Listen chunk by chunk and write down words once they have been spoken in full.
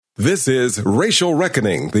This is Racial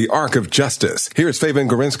Reckoning, the Arc of Justice. Here's Fabian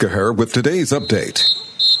Gorinska with today's update.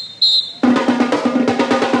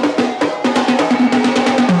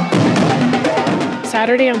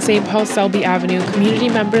 Saturday on St. Paul Selby Avenue, community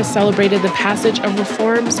members celebrated the passage of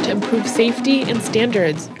reforms to improve safety and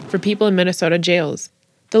standards for people in Minnesota jails.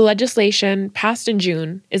 The legislation, passed in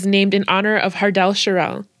June, is named in honor of Hardel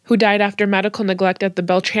Sherrill, who died after medical neglect at the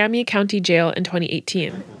Beltrami County Jail in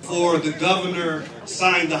 2018. For the governor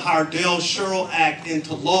signed the Hardel Sherrill Act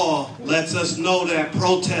into law lets us know that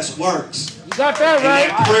protest works. You got that right.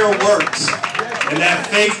 And that prayer works. And that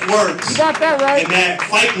faith works. You got that right. And that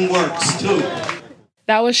fighting works, too.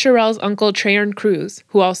 That was Sherrill's uncle Trayon Cruz,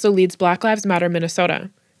 who also leads Black Lives Matter Minnesota.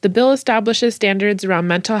 The bill establishes standards around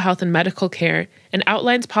mental health and medical care and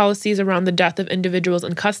outlines policies around the death of individuals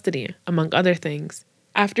in custody, among other things.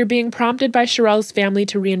 After being prompted by Sherrill's family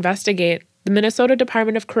to reinvestigate, the Minnesota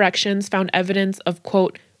Department of Corrections found evidence of,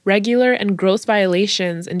 quote, regular and gross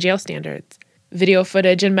violations in jail standards. Video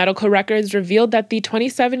footage and medical records revealed that the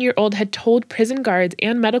 27-year-old had told prison guards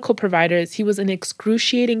and medical providers he was in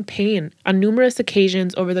excruciating pain on numerous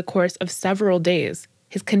occasions over the course of several days.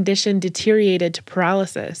 His condition deteriorated to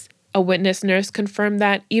paralysis. A witness nurse confirmed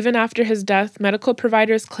that even after his death, medical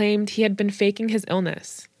providers claimed he had been faking his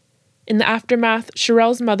illness. In the aftermath,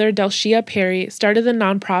 Sherrill's mother, Delshia Perry, started the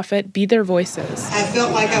nonprofit Be Their Voices. I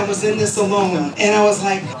felt like I was in this alone, and I was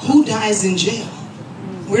like, who dies in jail?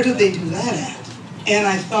 Where do they do that at? And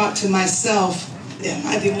I thought to myself, am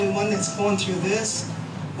I the only one that's going through this?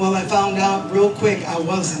 Well, I found out real quick I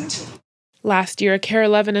wasn't. Last year, a KARE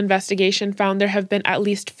 11 investigation found there have been at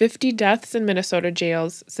least 50 deaths in Minnesota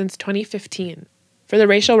jails since 2015. For the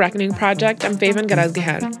Racial Reckoning Project, I'm Fabian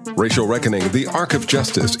Gorinska. Racial Reckoning, the Arc of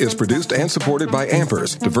Justice, is produced and supported by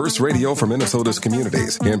Ampers, diverse radio for Minnesota's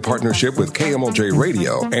communities, in partnership with KMOJ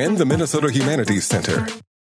Radio and the Minnesota Humanities Center.